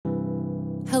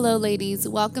Hello, ladies.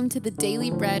 Welcome to the Daily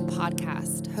Bread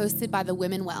podcast, hosted by the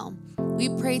Women Well. We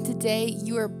pray today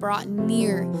you are brought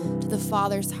near to the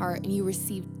Father's heart and you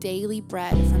receive daily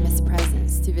bread from His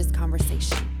presence through this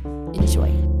conversation.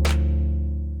 Enjoy.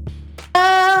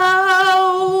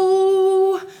 Oh,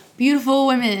 beautiful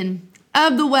women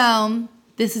of the Well.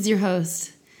 This is your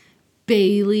host,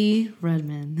 Bailey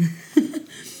Redmond.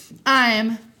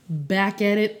 I'm back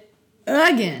at it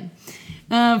again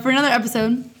for another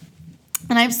episode.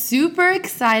 And I'm super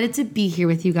excited to be here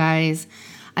with you guys.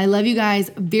 I love you guys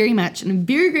very much. And I'm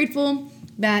very grateful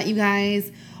that you guys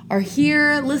are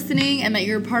here listening and that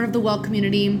you're a part of the Well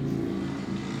community.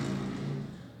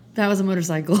 That was a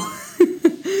motorcycle.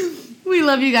 We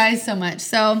love you guys so much.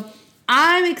 So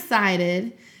I'm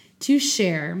excited to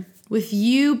share with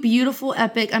you, beautiful,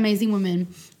 epic, amazing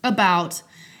women, about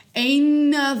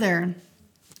another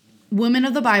woman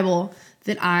of the Bible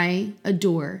that I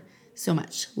adore so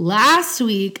much. Last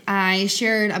week, I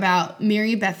shared about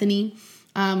Mary Bethany,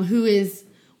 who is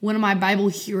one of my Bible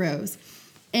heroes.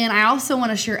 And I also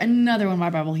want to share another one of my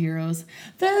Bible heroes,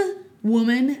 the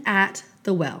woman at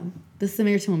the well, the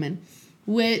Samaritan woman,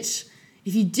 which,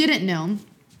 if you didn't know,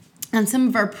 on some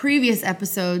of our previous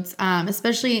episodes,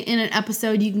 especially in an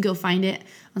episode, you can go find it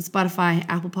on Spotify,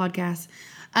 Apple Podcasts,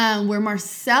 where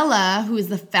Marcella, who is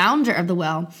the founder of the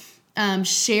Well,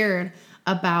 shared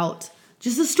about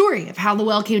just the story of how the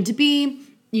Well came to be,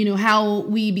 how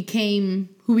we became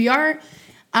who we are.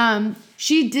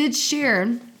 She did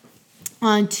share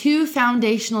on two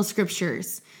foundational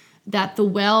scriptures that the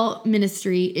Well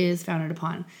ministry is founded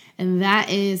upon. And that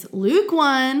is Luke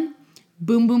 1,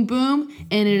 boom, boom, boom,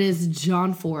 and it is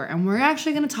John 4. And we're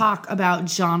actually going to talk about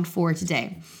John 4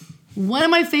 today. One of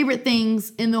my favorite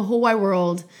things in the whole wide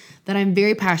world that I'm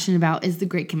very passionate about is the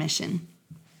Great Commission.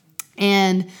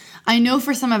 And I know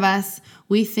for some of us,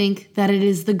 we think that it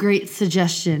is the Great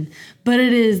Suggestion, but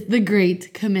it is the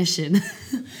Great Commission.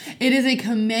 It is a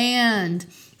command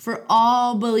for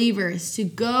all believers to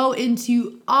go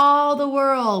into all the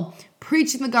world,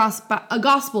 preaching the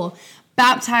gospel,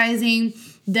 baptizing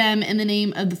them in the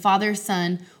name of the Father,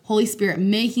 Son, Holy Spirit,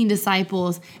 making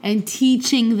disciples, and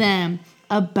teaching them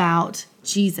about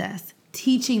Jesus,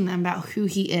 teaching them about who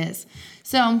He is.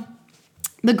 So,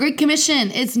 the Great Commission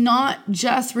is not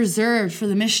just reserved for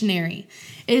the missionary.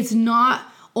 It's not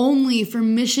only for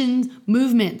mission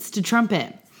movements to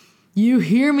trumpet. You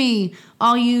hear me,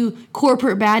 all you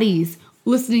corporate baddies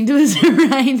listening to this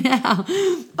right now.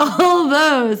 All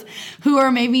those who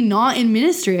are maybe not in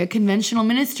ministry, a conventional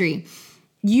ministry.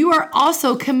 You are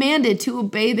also commanded to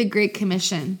obey the Great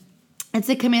Commission. It's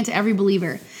a command to every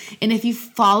believer. And if you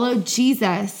follow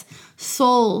Jesus,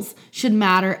 souls should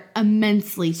matter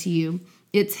immensely to you.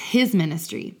 It's His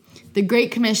ministry. The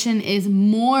Great Commission is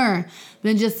more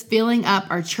than just filling up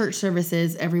our church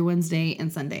services every Wednesday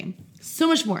and Sunday. So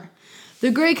much more. The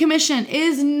Great Commission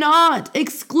is not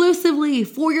exclusively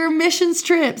for your missions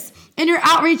trips and your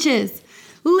outreaches.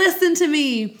 Listen to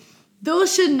me.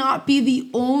 Those should not be the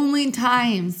only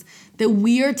times that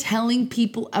we are telling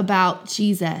people about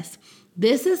Jesus.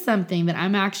 This is something that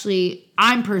I'm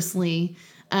personally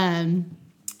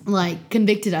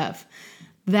convicted of.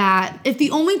 That if the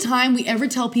only time we ever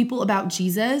tell people about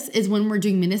Jesus is when we're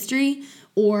doing ministry,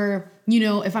 or,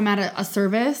 if I'm at a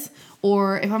service,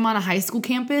 or if I'm on a high school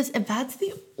campus, if that's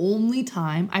the only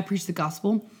time I preach the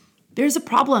gospel, there's a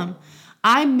problem.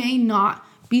 I may not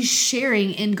be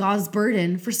sharing in God's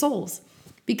burden for souls,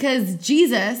 because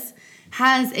Jesus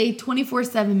has a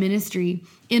 24/7 ministry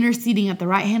interceding at the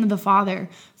right hand of the Father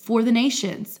for the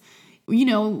nations. We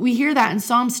hear that in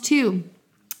Psalms 2.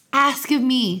 Ask of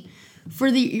me for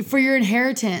your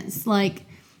inheritance. Like,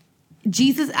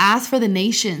 Jesus asked for the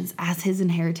nations as His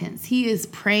inheritance. He is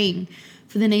praying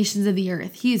for the nations of the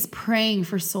earth. He is praying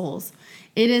for souls.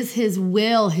 It is His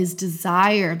will, His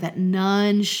desire that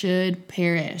none should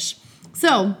perish.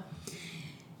 So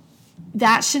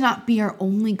that should not be our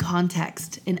only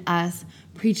context in us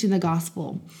preaching the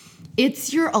gospel.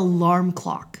 It's your alarm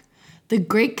clock. The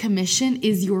Great Commission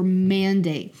is your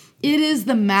mandate. It is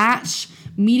the match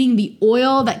meeting the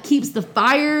oil that keeps the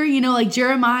fire, like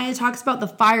Jeremiah talks about the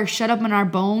fire shut up in our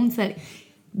bones, that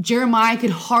Jeremiah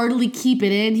could hardly keep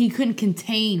it in. He couldn't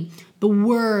contain the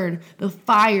word, the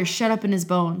fire shut up in his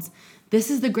bones. This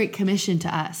is the Great Commission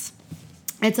to us.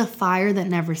 It's a fire that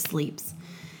never sleeps.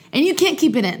 And you can't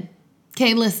keep it in.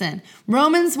 Okay, listen.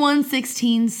 Romans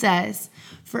 1:16 says,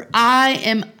 "For I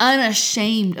am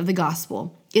unashamed of the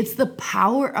gospel. It's the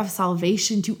power of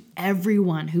salvation to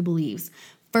everyone who believes.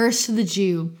 First to the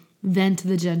Jew, then to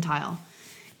the Gentile."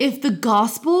 If the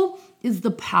gospel is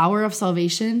the power of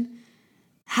salvation,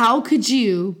 how could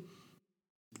you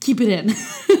keep it in?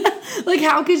 Like,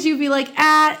 how could you be like,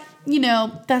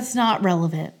 that's not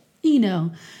relevant.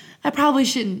 I probably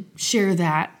shouldn't share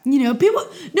that. People,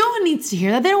 no one needs to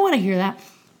hear that. They don't want to hear that.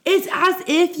 It's as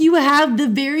if you have the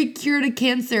very cure to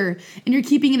cancer and you're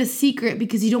keeping it a secret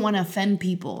because you don't want to offend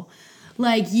people.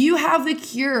 Like, you have the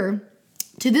cure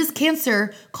to this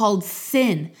cancer called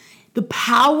sin, the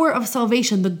power of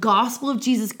salvation, the gospel of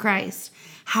Jesus Christ.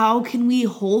 How can we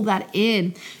hold that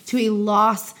in to a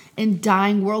lost and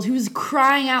dying world who is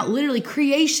crying out, literally,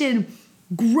 creation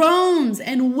groans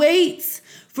and waits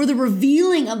for the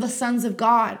revealing of the sons of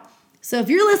God? So if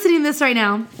you're listening to this right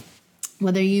now,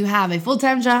 whether you have a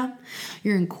full-time job,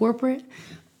 you're in corporate,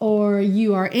 or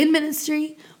you are in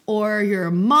ministry, or you're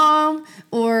a mom,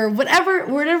 or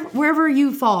wherever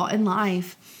you fall in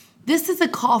life, this is a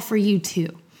call for you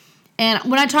too. And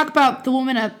when I talk about the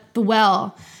woman at the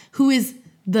well, who is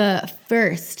the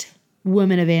first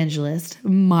woman evangelist,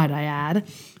 might I add,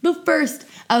 the first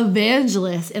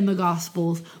evangelist in the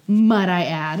Gospels, might I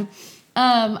add,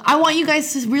 I want you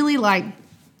guys to really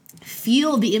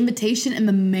feel the invitation and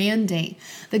the mandate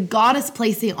that God is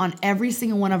placing on every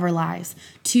single one of our lives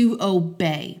to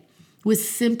obey with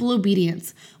simple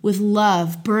obedience, with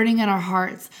love burning in our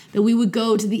hearts, that we would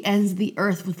go to the ends of the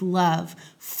earth with love,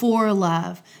 for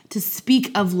love, to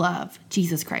speak of love,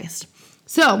 Jesus Christ.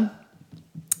 So,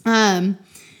 I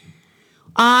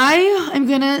am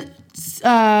going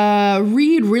to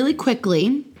read really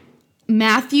quickly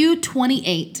Matthew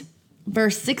 28,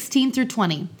 verse 16 through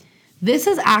 20. This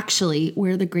is actually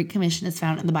where the Great Commission is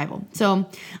found in the Bible. So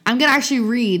I'm going to actually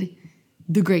read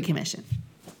the Great Commission.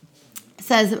 It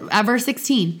says at verse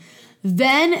 16,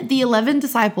 "Then the 11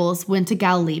 disciples went to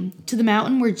Galilee, to the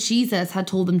mountain where Jesus had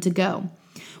told them to go.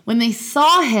 When they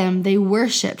saw him, they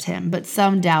worshipped him, but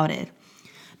some doubted.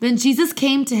 Then Jesus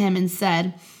came to him and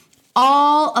said,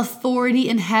 'All authority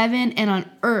in heaven and on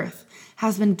earth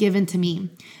has been given to me.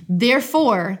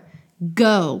 Therefore,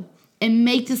 go and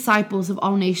make disciples of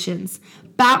all nations,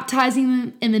 baptizing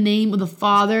them in the name of the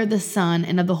Father, the Son,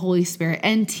 and of the Holy Spirit,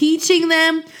 and teaching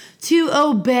them to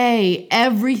obey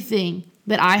everything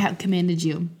that I have commanded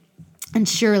you. And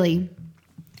surely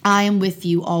I am with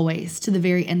you always to the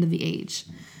very end of the age.'"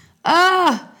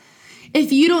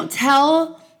 If you don't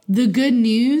tell the good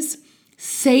news,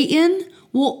 Satan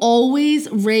will always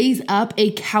raise up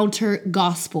a counter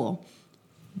gospel.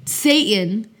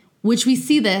 Satan, which we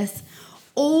see this,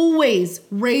 always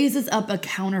raises up a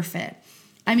counterfeit.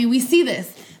 I mean, we see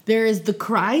this. There is the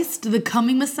Christ, the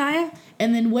coming Messiah,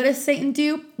 and then what does Satan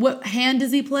do? What hand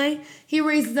does he play? He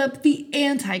raises up the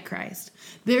Antichrist.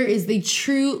 There is the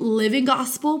true living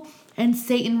gospel, and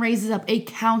Satan raises up a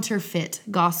counterfeit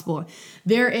gospel.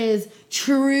 There is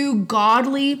true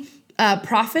godly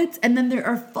prophets, and then there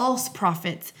are false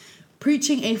prophets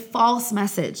preaching a false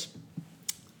message.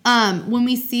 When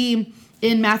we see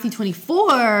in Matthew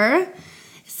 24,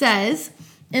 says,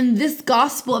 "And this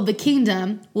gospel of the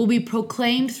kingdom will be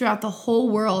proclaimed throughout the whole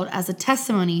world as a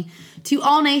testimony to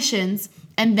all nations,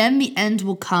 and then the end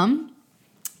will come."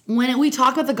 When we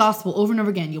talk about the gospel over and over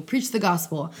again, you'll preach the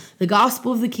gospel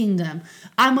of the kingdom.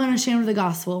 I'm unashamed of the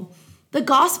gospel. The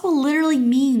gospel literally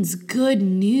means good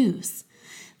news.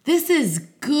 This is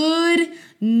good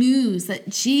news that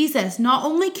Jesus not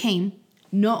only came,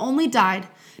 not only died,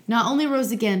 not only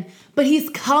rose again, but he's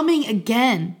coming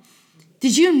again.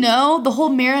 Did you know the whole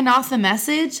Maranatha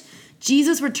message,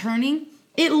 Jesus returning?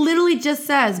 It literally just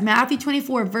says, Matthew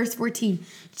 24, verse 14,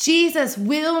 Jesus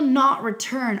will not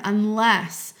return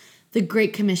unless the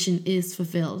Great Commission is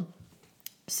fulfilled.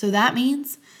 So that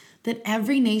means that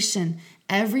every nation,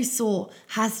 every soul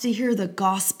has to hear the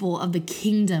gospel of the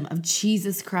kingdom of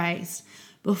Jesus Christ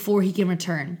before he can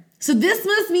return. So this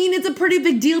must mean it's a pretty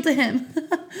big deal to him.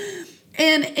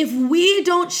 And if we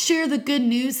don't share the good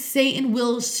news, Satan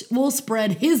will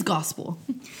spread his gospel,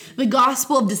 the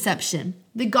gospel of deception,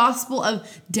 the gospel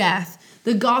of death,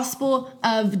 the gospel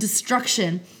of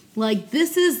destruction. Like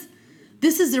this is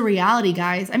the reality,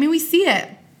 guys. I mean, we see it.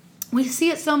 We see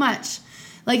it so much.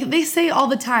 Like they say all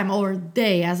the time, or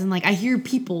they, as in like I hear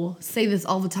people say this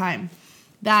all the time,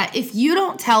 that if you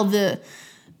don't tell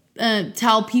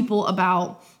people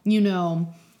about,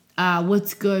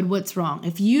 what's good, what's wrong.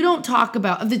 If you don't talk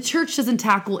about, if the church doesn't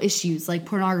tackle issues like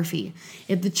pornography,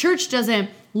 if the church doesn't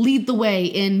lead the way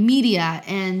in media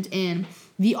and in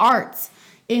the arts,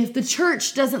 if the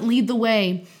church doesn't lead the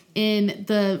way in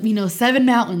the, 7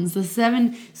 mountains, the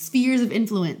 7 spheres of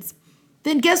influence,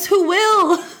 then guess who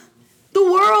will? The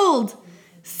world,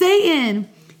 Satan.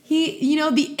 He,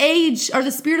 the age or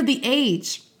the spirit of the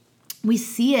age. We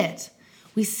see it.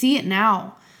 We see it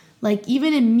now. Like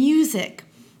even in music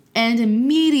and in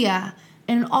media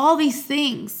and all these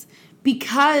things,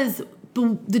 because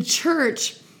the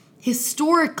church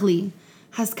historically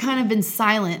has kind of been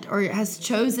silent, or has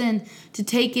chosen to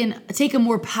take a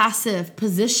more passive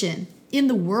position in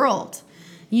the world,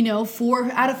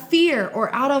 out of fear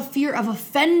of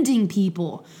offending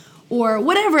people, or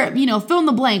whatever, fill in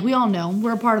the blank. We all know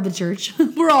we're a part of the church.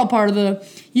 We're all part of the,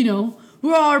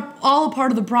 we're all a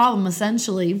part of the problem,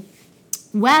 essentially.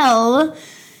 Well,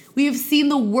 we have seen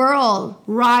the world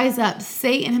rise up,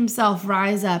 Satan himself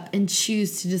rise up and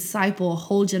choose to disciple a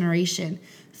whole generation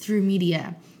through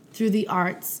media, through the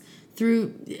arts,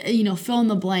 through, fill in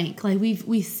the blank. Like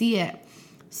we see it.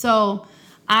 So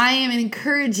I am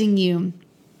encouraging you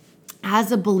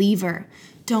as a believer,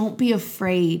 don't be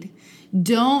afraid.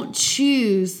 Don't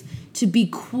choose to be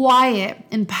quiet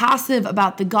and passive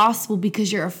about the gospel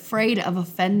because you're afraid of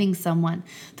offending someone.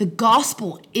 The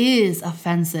gospel is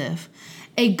offensive.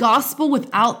 A gospel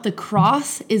without the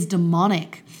cross is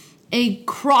demonic. A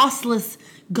crossless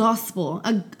gospel,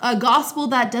 a gospel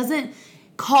that doesn't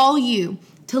call you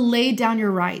to lay down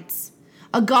your rights,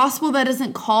 a gospel that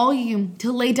doesn't call you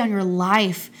to lay down your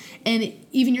life and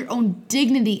even your own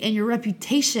dignity and your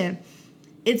reputation.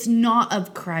 It's not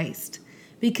of Christ,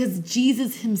 because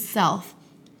Jesus himself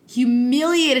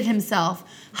humiliated himself,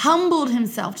 humbled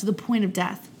himself to the point of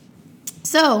death.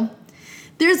 So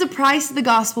there's a price to the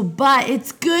gospel, but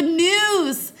it's good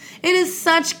news. It is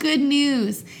such good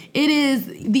news. It is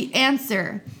the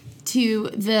answer to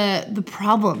the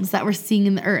problems that we're seeing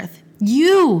in the earth.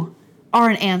 You are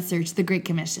an answer to the Great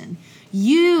Commission.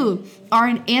 You are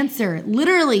an answer,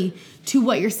 literally, to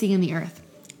what you're seeing in the earth.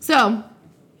 So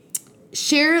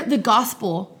share the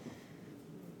gospel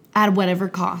at whatever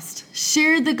cost.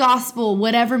 Share the gospel,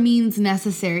 whatever means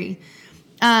necessary.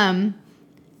 And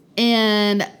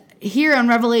here on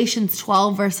Revelations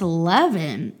 12, verse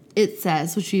 11, it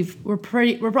says, which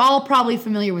we're all probably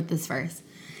familiar with this verse.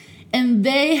 And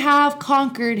they have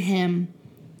conquered him,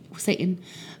 Satan,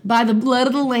 by the blood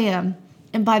of the Lamb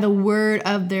and by the word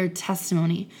of their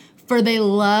testimony. For they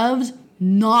loved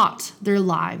not their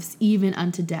lives, even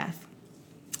unto death.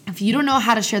 If you don't know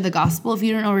how to share the gospel, if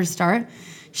you don't know where to start,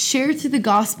 share the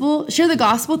gospel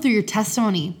through your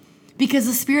testimony, because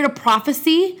the spirit of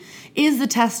prophecy is the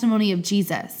testimony of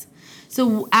Jesus.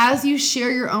 So as you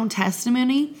share your own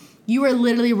testimony, you are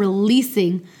literally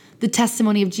releasing the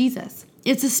testimony of Jesus.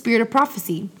 It's a spirit of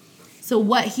prophecy. So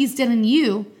what he's done in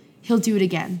you, he'll do it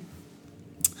again.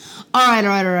 All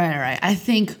right. I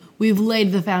think we've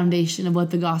laid the foundation of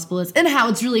what the gospel is and how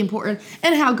it's really important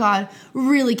and how God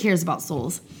really cares about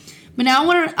souls. But now I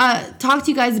want to talk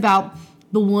to you guys about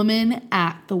the woman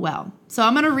at the well. So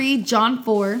I'm going to read John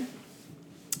 4.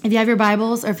 If you have your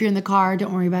Bibles, or if you're in the car,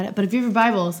 don't worry about it. But if you have your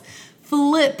Bibles,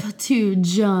 flip to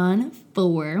John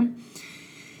 4.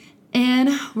 And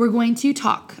we're going to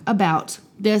talk about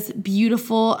this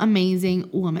beautiful, amazing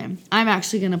woman. I'm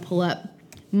actually going to pull up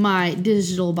my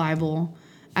digital Bible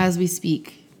as we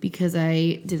speak because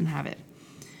I didn't have it.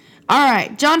 All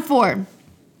right, John 4.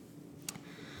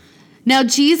 Now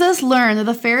Jesus learned that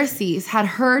the Pharisees had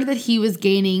heard that he was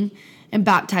gaining and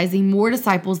baptizing more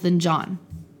disciples than John.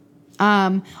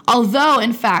 Although,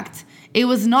 in fact, it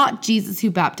was not Jesus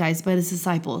who baptized, but his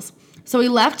disciples. So he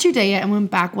left Judea and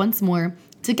went back once more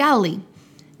to Galilee.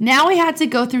 Now he had to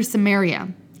go through Samaria.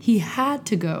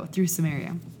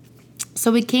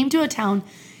 So he came to a town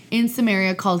in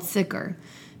Samaria called Sychar,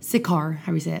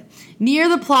 how do you say it? Near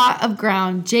the plot of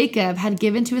ground Jacob had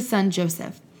given to his son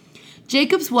Joseph.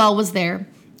 Jacob's well was there,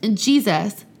 and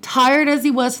Jesus, tired as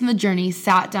he was from the journey,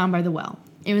 sat down by the well.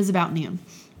 It was about noon.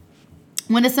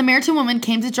 When a Samaritan woman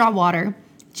came to draw water,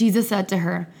 Jesus said to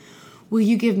her, "Will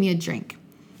you give me a drink?"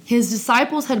 His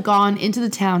disciples had gone into the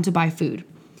town to buy food.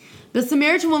 The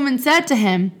Samaritan woman said to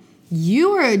him,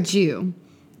 "You are a Jew,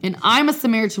 and I'm a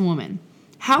Samaritan woman.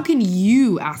 How can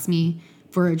you ask me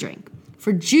for a drink?"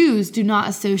 For Jews do not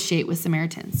associate with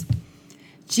Samaritans.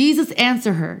 Jesus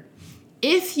answered her,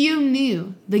 "If you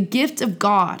knew the gift of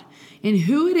God and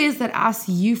who it is that asks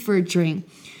you for a drink,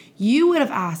 you would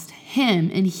have asked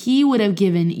him, and he would have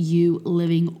given you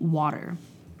living water."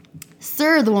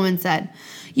 "Sir," the woman said,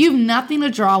 "you have nothing to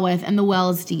draw with, and the well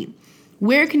is deep.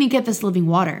 Where can you get this living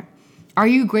water? Are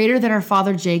you greater than our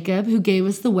father Jacob, who gave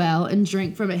us the well and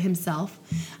drank from it himself,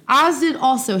 as did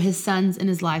also his sons and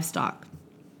his livestock?"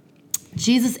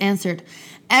 Jesus answered,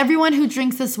 "Everyone who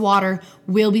drinks this water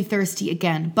will be thirsty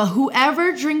again, but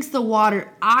whoever drinks the water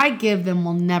I give them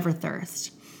will never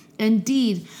thirst.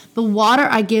 Indeed, the water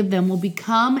I give them will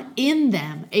become in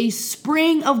them a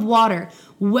spring of water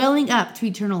welling up to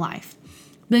eternal life."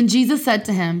 Then Jesus said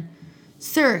to him,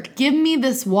 "Sir, give me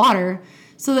this water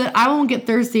so that I won't get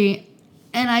thirsty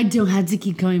and I don't have to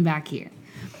keep coming back here.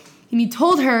 And he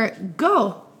told her,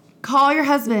 go, call your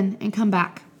husband and come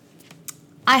back.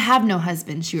 I have no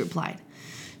husband, she replied.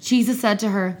 Jesus said to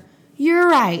her, you're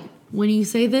right when you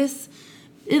say this.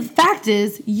 The fact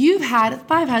is, you've had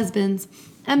 5 husbands,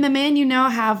 and the man you now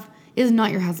have is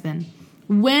not your husband.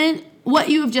 What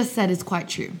you have just said is quite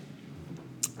true.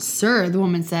 Sir, the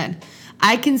woman said,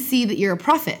 I can see that you're a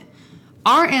prophet.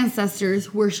 Our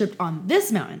ancestors worshipped on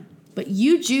this mountain, but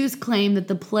you Jews claim that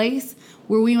the place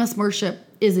where we must worship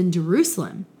is in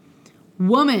Jerusalem.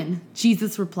 Woman,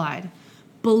 Jesus replied,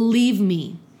 believe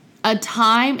me, a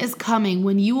time is coming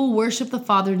when you will worship the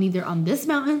Father neither on this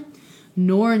mountain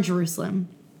nor in Jerusalem.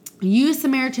 You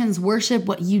Samaritans worship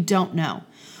what you don't know.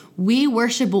 We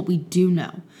worship what we do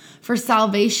know, for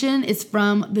salvation is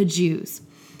from the Jews.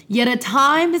 Yet a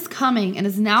time is coming and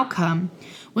has now come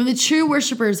when the true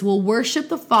worshipers will worship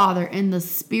the Father in the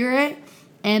Spirit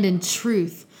and in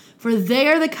truth, for they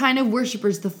are the kind of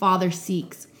worshipers the Father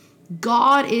seeks.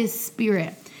 God is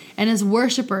Spirit, and his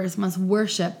worshipers must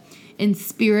worship in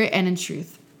spirit and in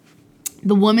truth.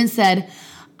 The woman said,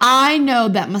 I know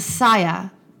that Messiah,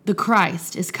 the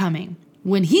Christ, is coming.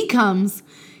 When he comes,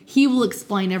 he will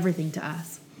explain everything to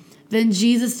us. Then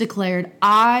Jesus declared,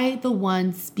 I, the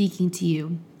one speaking to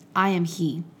you, I am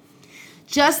he.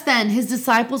 Just then his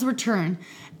disciples returned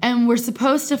and were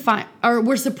surprised to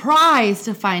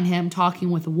find him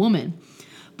talking with a woman.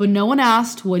 But no one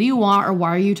asked, what do you want, or why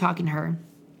are you talking to her?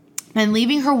 And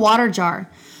leaving her water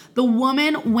jar, the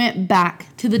woman went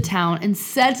back to the town and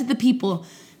said to the people,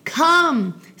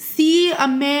 come, see a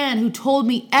man who told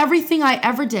me everything I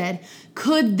ever did.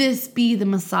 Could this be the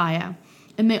Messiah?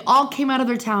 And they all came out of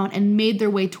their town and made their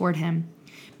way toward him.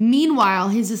 Meanwhile,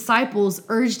 his disciples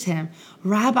urged him,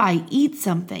 Rabbi, eat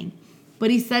something.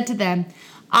 But he said to them,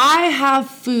 I have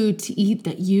food to eat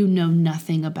that you know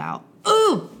nothing about.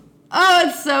 Ooh, oh,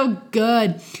 it's so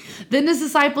good. Then his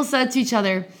disciples said to each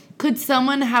other, could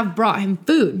someone have brought him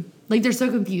food? Like, they're so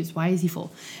confused. Why is he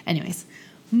full? Anyways,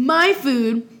 my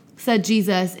food, said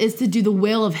Jesus, is to do the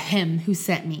will of him who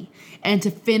sent me and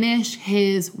to finish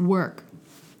his work.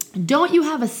 Don't you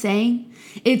have a saying?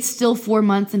 It's still 4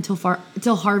 months until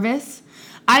harvest.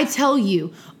 I tell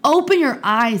you, open your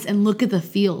eyes and look at the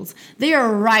fields. They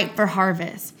are ripe for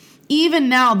harvest. Even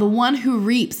now, the one who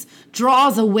reaps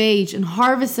draws a wage and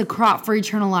harvests a crop for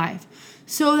eternal life,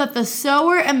 so that the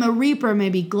sower and the reaper may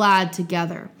be glad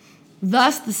together.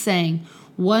 Thus the saying,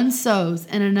 one sows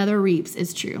and another reaps,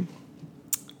 is true.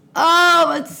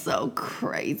 Oh, it's so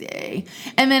crazy.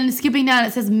 And then skipping down,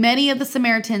 it says, many of the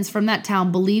Samaritans from that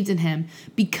town believed in him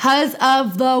because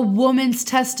of the woman's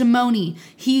testimony.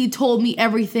 He told me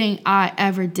everything I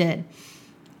ever did.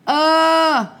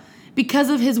 Because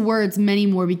of his words, many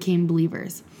more became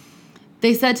believers.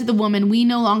 They said to the woman, we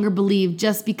no longer believe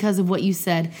just because of what you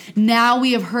said. Now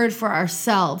we have heard for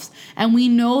ourselves, and we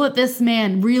know that this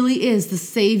man really is the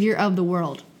Savior of the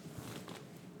world.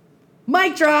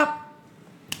 Mic drop.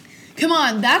 Come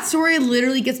on, that story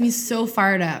literally gets me so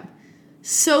fired up.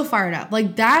 So fired up.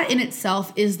 Like, that in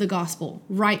itself is the gospel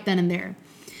right then and there.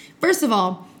 First of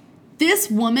all, this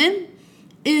woman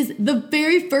is the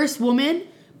very first woman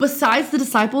besides the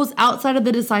disciples, outside of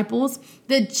the disciples,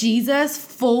 that Jesus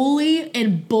fully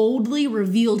and boldly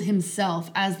revealed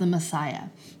himself as the Messiah.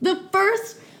 The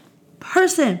first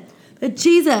person that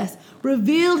Jesus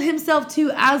revealed himself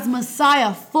to as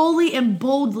Messiah fully and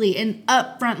boldly and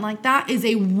upfront like that is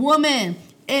a woman,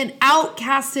 an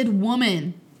outcasted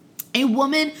woman, a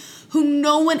woman who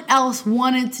no one else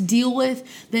wanted to deal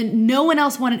with, that no one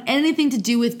else wanted anything to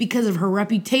do with because of her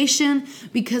reputation,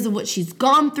 because of what she's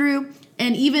gone through.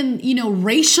 And even,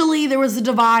 racially, there was a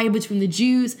divide between the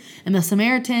Jews and the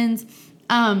Samaritans.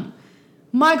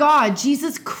 My God,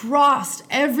 Jesus crossed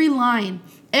every line,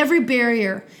 every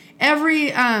barrier,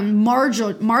 every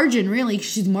margin, really,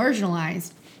 because she's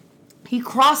marginalized. He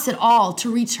crossed it all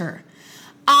to reach her.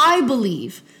 I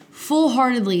believe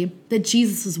full-heartedly that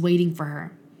Jesus was waiting for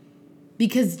her.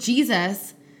 Because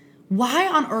Jesus, why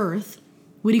on earth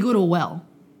would he go to a well?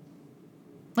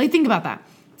 Like, think about that.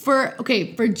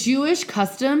 For Jewish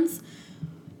customs,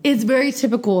 it's very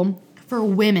typical for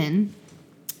women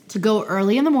to go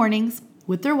early in the mornings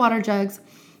with their water jugs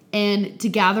and to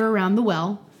gather around the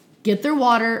well, get their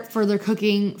water for their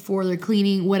cooking, for their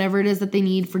cleaning, whatever it is that they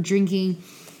need for drinking.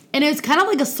 And it's kind of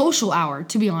like a social hour,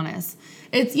 to be honest.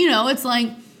 It's, it's like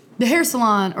the hair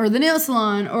salon or the nail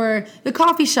salon or the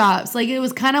coffee shops. Like, it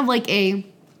was kind of like a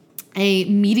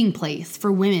meeting place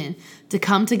for women to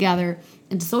come together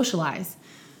and to socialize.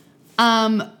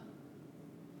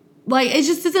 It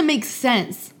just doesn't make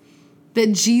sense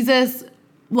that Jesus,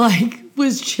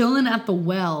 was chilling at the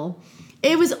well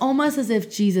It was almost as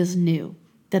if Jesus knew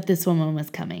that this woman was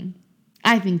coming.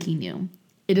 I think he knew.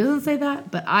 It doesn't say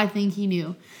that, but I think he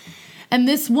knew. And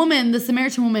this woman, the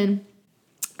Samaritan woman,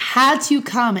 had to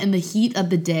come in the heat of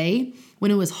the day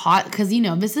when it was hot, because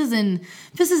this is in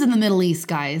the Middle East,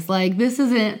 guys. Like, this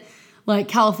isn't like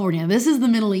California. This is the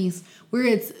Middle East, where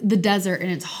it's the desert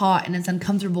and it's hot and it's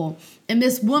uncomfortable. And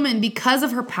this woman, because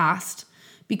of her past,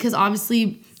 because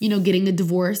obviously, getting a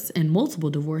divorce and multiple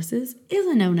divorces is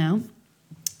a no-no,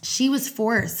 she was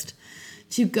forced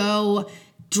to go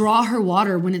draw her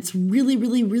water when it's really,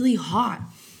 really, really hot.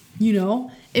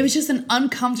 It was just an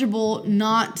uncomfortable,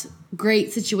 not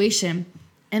great situation.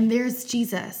 And there's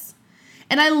Jesus.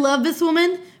 And I love this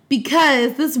woman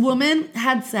because this woman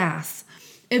had sass.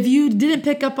 If you didn't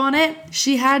pick up on it,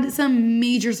 she had some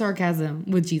major sarcasm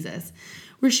with Jesus,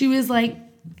 where she was like,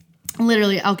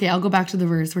 literally, okay, I'll go back to the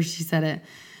verse where she said it,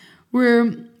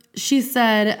 where she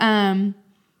said,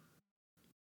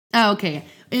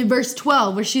 in verse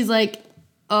 12, where she's like,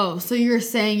 oh, so you're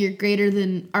saying you're greater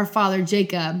than our father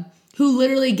Jacob, who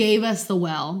literally gave us the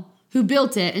well, who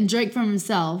built it and drank from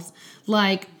himself.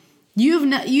 Like, why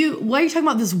are you talking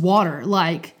about this water?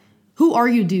 Like, who are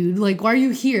you, dude? Like, why are you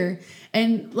here?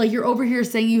 And like, you're over here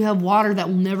saying you have water that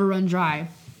will never run dry.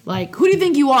 Like, who do you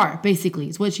think you are? Basically,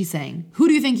 is what she's saying. Who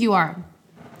do you think you are?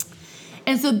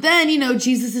 And so then,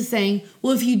 Jesus is saying,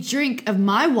 well, if you drink of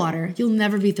my water, you'll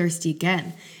never be thirsty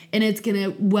again. And it's going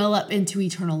to well up into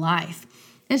eternal life.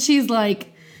 And she's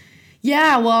like,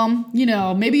 yeah, well,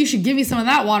 maybe you should give me some of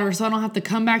that water so I don't have to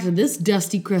come back to this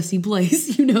dusty, crusty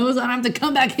place, so I don't have to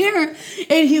come back here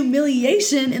in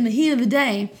humiliation in the heat of the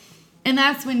day. And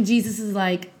that's when Jesus is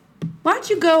like, why don't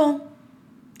you go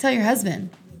tell your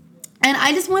husband? And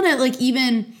I just want to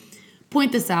even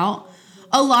point this out.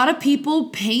 A lot of people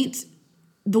paint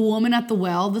the woman at the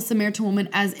well, the Samaritan woman,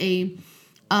 as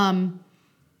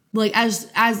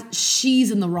as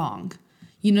she's in the wrong.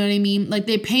 You know what I mean? Like,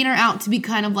 they paint her out to be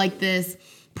kind of like this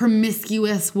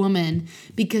promiscuous woman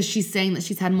because she's saying that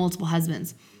she's had multiple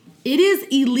husbands. It is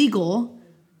illegal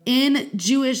in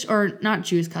Jewish, or not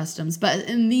Jewish customs, but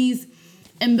in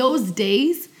those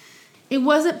days, it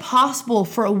wasn't possible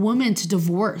for a woman to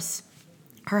divorce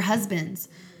her husbands.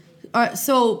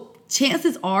 So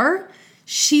chances are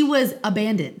she was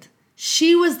abandoned.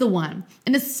 She was the one.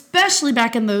 And especially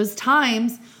back in those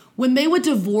times, when they would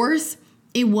divorce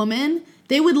a woman,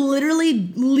 they would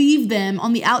literally leave them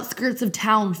on the outskirts of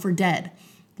town for dead.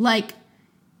 Like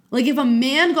if a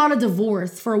man got a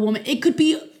divorce for a woman, it could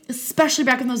be, especially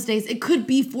back in those days, it could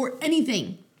be for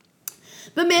anything.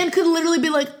 The man could literally be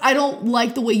like, I don't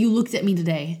like the way you looked at me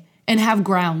today, and have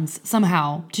grounds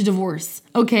somehow to divorce.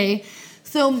 Okay?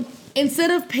 So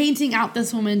instead of painting out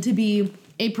this woman to be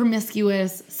a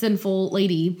promiscuous, sinful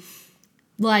lady,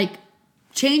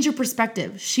 change your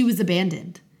perspective. She was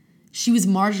abandoned. She was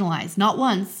marginalized, not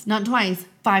once, not twice,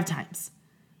 5 times.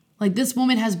 This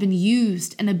woman has been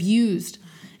used and abused,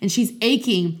 and she's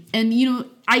aching. And,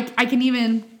 I can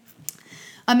even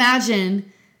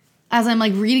imagine, as I'm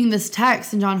reading this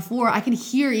text in John 4, I can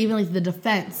hear even the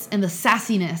defense and the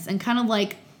sassiness and kind of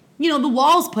the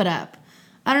walls put up.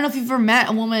 I don't know if you've ever met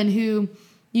a woman who,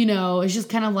 is just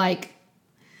kind of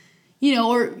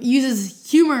or uses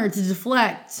humor to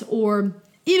deflect, or,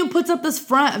 puts up this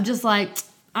front of just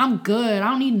I'm good. I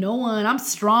don't need no one. I'm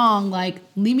strong.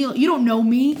 Leave me alone. You don't know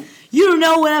me. You don't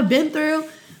know what I've been through.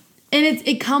 And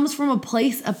it comes from a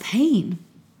place of pain,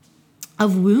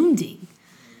 of wounding.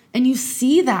 And you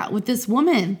see that with this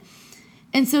woman.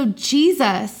 And so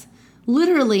Jesus,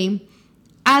 literally,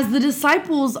 as the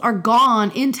disciples are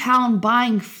gone in town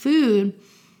buying food,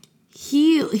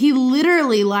 he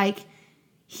literally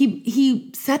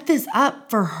he set this up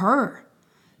for her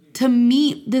to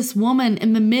meet this woman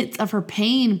in the midst of her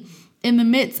pain, in the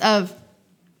midst of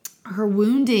her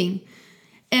wounding.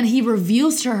 And he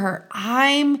reveals to her,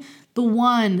 I'm the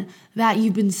one that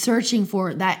you've been searching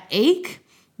for, that ache,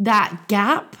 that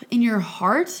gap in your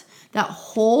heart, that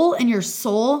hole in your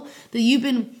soul that you've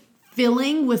been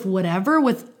filling with whatever,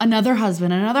 with another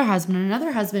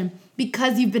husband,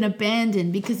 because you've been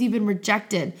abandoned, because you've been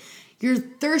rejected. You're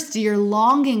thirsty, you're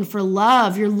longing for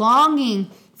love, you're longing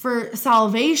for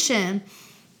salvation.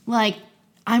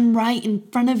 I'm right in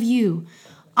front of you.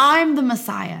 I'm the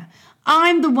Messiah.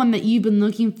 I'm the one that you've been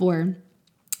looking for.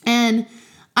 And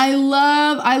I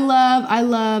love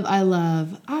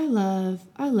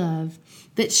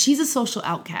that she's a social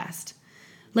outcast.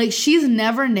 She's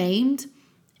never named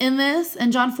in this,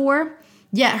 in John 4,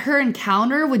 yet her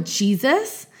encounter with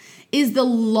Jesus is the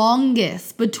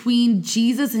longest between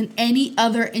Jesus and any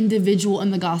other individual in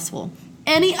the gospel.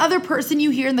 Any other person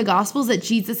you hear in the gospels that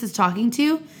Jesus is talking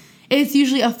to, it's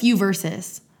usually a few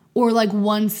verses or like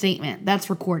one statement that's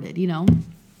recorded,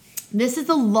 This is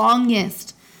the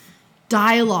longest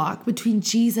dialogue between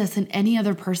Jesus and any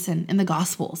other person in the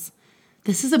Gospels.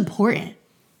 This is important.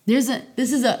 This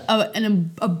is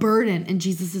a burden in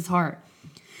Jesus' heart.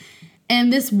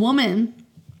 And this woman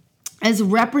is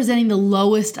representing the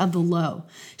lowest of the low.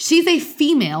 She's a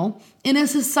female in a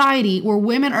society where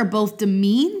women are both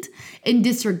demeaned and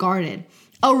disregarded.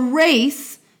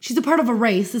 She's a part of a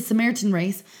race, the Samaritan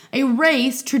race, a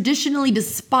race traditionally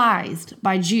despised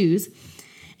by Jews,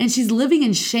 and she's living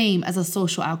in shame as a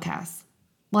social outcast.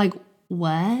 Like,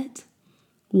 what?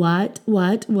 But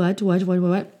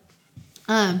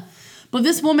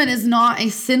this woman is not a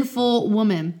sinful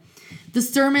woman.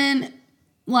 This sermon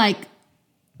that,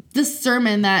 this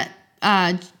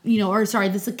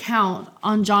account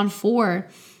on John 4,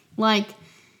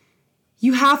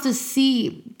 you have to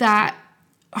see that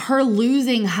her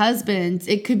losing husbands,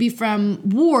 it could be from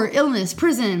war, illness,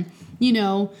 prison,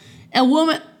 a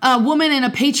woman in a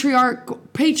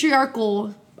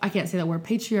patriarchal, I can't say that word,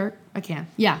 patriarch, I can,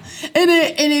 yeah. In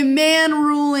a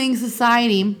man-ruling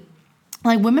society,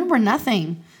 women were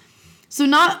nothing. So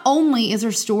not only is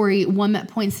her story one that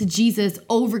points to Jesus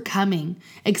overcoming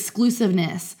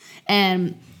exclusiveness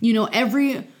and,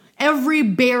 every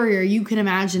barrier you can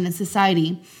imagine in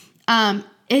society,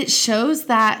 it shows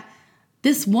that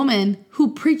this woman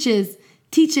who preaches,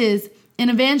 teaches,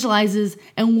 and evangelizes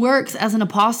and works as an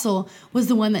apostle was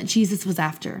the one that Jesus was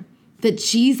after. That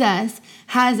Jesus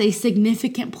has a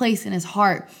significant place in his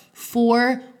heart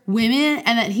for women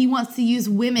and that he wants to use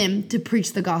women to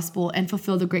preach the gospel and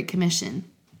fulfill the Great Commission.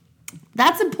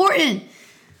 That's important.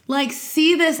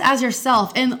 See this as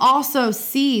yourself and also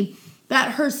see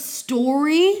that her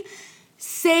story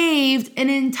saved an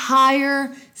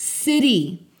entire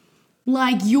city.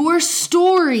 Your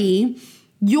story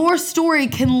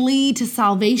can lead to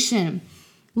salvation.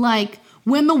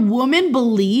 When the woman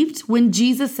believed, when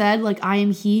Jesus said, I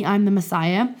am he, I'm the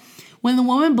Messiah, when the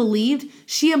woman believed,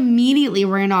 she immediately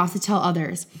ran off to tell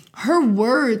others. Her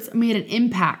words made an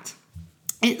impact.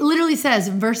 It literally says,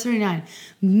 verse 39,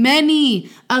 many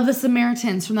of the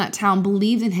Samaritans from that town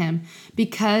believed in him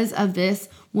because of this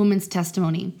woman's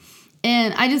testimony.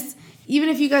 And even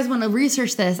if you guys want to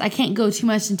research this, I can't go too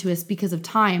much into this because of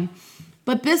time.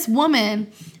 But this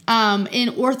woman in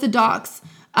Orthodox,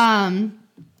 where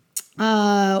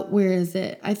is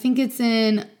it? I think it's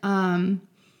in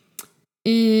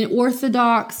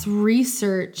Orthodox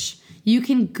research. You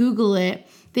can Google it.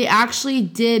 They actually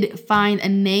did find a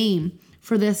name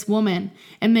for this woman,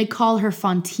 and they call her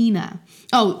Fontina.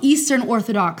 Oh, Eastern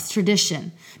Orthodox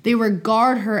tradition. They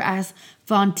regard her as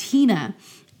Fontina,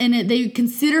 and they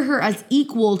consider her as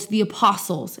equal to the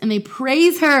apostles, and they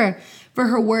praise her for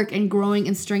her work in growing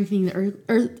and strengthening the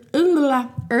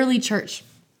early church.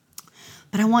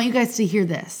 But I want you guys to hear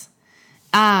this.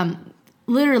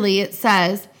 Literally, it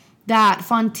says that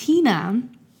Fontina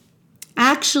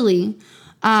actually,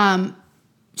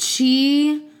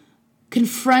 she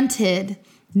confronted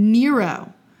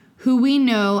Nero, who we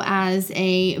know as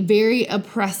a very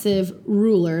oppressive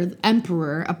ruler,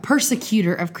 emperor, a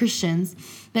persecutor of Christians,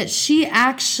 that she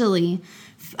actually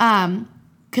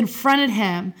confronted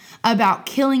him about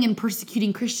killing and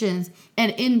persecuting Christians.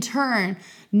 And in turn,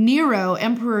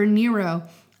 Emperor Nero,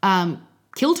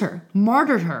 killed her,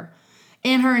 martyred her,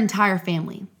 and her entire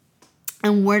family.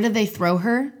 And where did they throw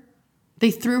her?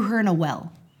 They threw her in a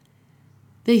well.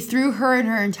 They threw her and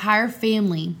her entire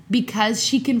family because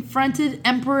she confronted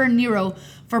Emperor Nero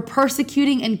for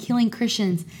persecuting and killing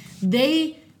Christians.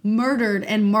 They murdered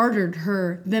and martyred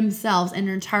her themselves and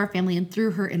her entire family and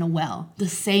threw her in a well, the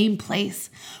same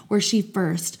place where she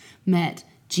first met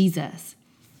Jesus.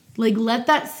 Let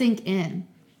that sink in.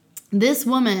 This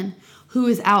woman who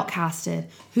is outcasted,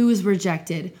 who is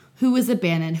rejected, who is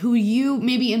abandoned, who you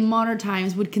maybe in modern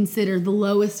times would consider the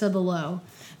lowest of the low.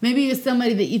 Maybe it was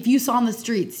somebody that if you saw on the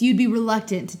streets, you'd be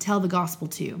reluctant to tell the gospel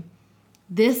to.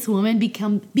 This woman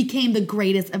became the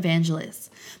greatest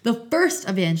evangelist, the first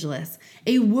evangelist,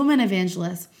 a woman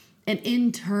evangelist, and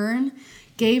in turn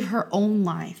gave her own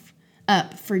life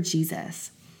up for Jesus.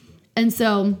 And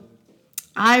so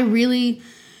I really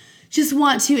just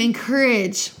want to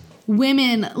encourage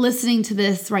women listening to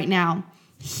this right now.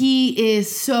 He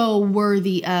is so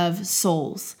worthy of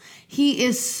souls. He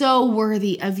is so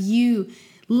worthy of you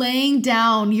laying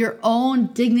down your own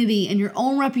dignity and your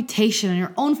own reputation and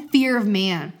your own fear of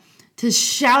man to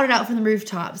shout it out from the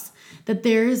rooftops that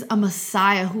there's a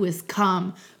Messiah who has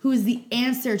come, who is the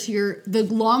answer to the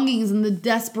longings and the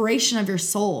desperation of your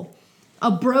soul.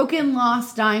 A broken,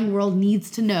 lost, dying world needs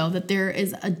to know that there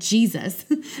is a Jesus,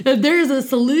 that there is a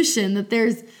solution, that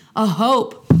there's a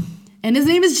hope. And his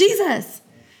name is Jesus.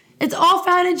 It's all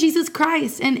found in Jesus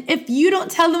Christ. And if you don't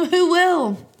tell them, who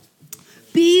will?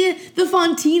 Be the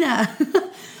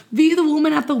Fontina. Be the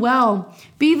woman at the well.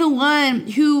 Be the one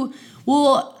who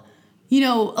will,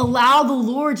 allow the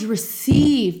Lord to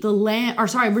receive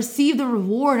receive the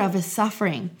reward of his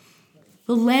suffering.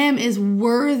 The Lamb is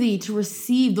worthy to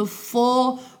receive the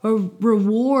full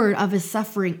reward of his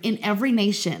suffering in every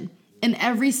nation, in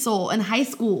every soul, in high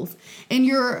schools, in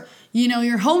your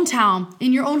hometown,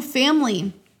 in your own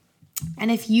family.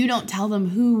 And if you don't tell them,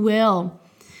 who will?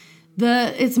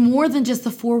 It's more than just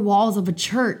the four walls of a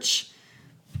church.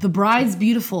 The bride's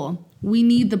beautiful. We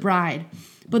need the bride.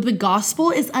 But the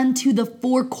gospel is unto the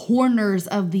four corners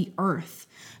of the earth,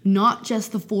 not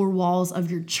just the four walls of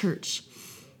your church.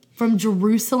 From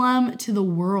Jerusalem to the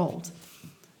world.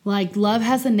 Like, love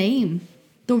has a name.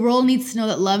 The world needs to know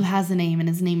that love has a name, and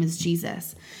his name is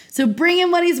Jesus. So bring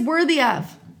him what he's worthy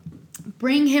of.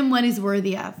 Bring him what he's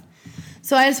worthy of.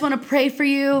 So I just want to pray for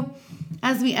you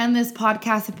as we end this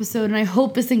podcast episode, and I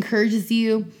hope this encourages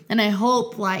you, and I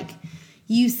hope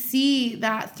you see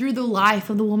that through the life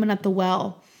of the woman at the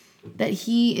well, that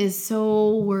he is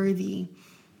so worthy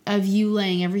of you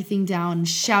laying everything down and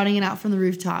shouting it out from the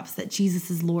rooftops that Jesus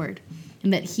is Lord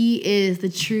and that he is the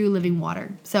true living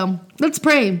water. So let's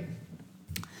pray.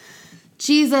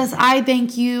 Jesus, I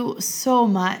thank you so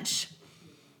much.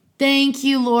 Thank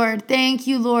you, Lord. Thank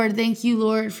you, Lord. Thank you,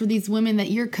 Lord, for these women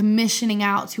that you're commissioning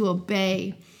out to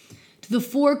obey to the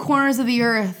four corners of the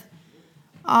earth,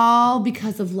 all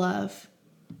because of love.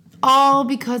 All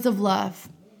because of love,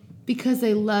 because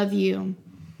they love you.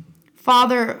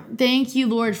 Father, thank you,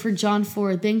 Lord, for John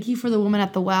 4. Thank you for the woman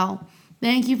at the well.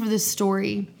 Thank you for this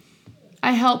story.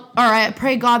 I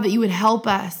pray, God, that you would help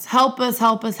us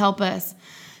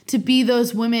to be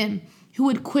those women who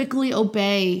would quickly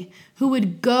obey, who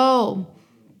would go,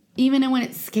 even when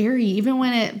it's scary, even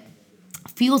when it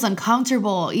feels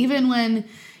uncomfortable, even when,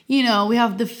 we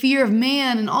have the fear of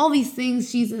man and all these things.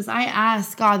 Jesus, I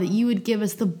ask, God, that you would give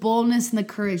us the boldness and the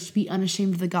courage to be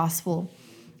unashamed of the gospel.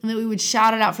 And that we would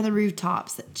shout it out from the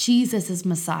rooftops that Jesus is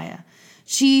Messiah.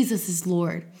 Jesus is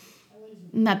Lord.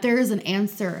 And that there is an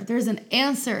answer. There's an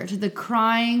answer to the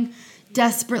crying,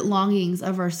 desperate longings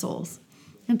of our souls.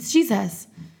 And it's Jesus.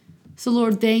 So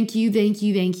Lord, thank you,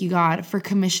 God, for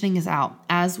commissioning us out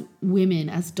as women,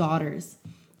 as daughters.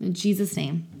 In Jesus'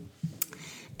 name.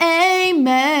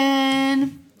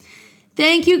 Amen.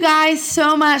 Thank you guys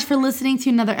so much for listening to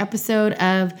another episode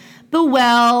of the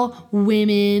Well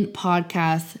Women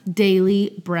Podcast,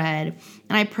 Daily Bread.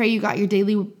 And I pray you got your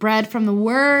daily bread from the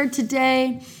Word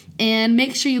today. And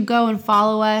make sure you go and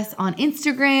follow us on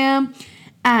Instagram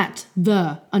at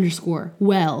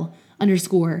 _well_women.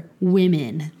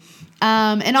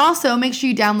 And also make sure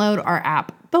you download our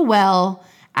app, the Well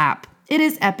app. It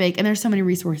is epic and there's so many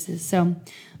resources. So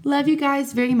love you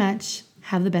guys very much.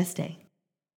 Have the best day.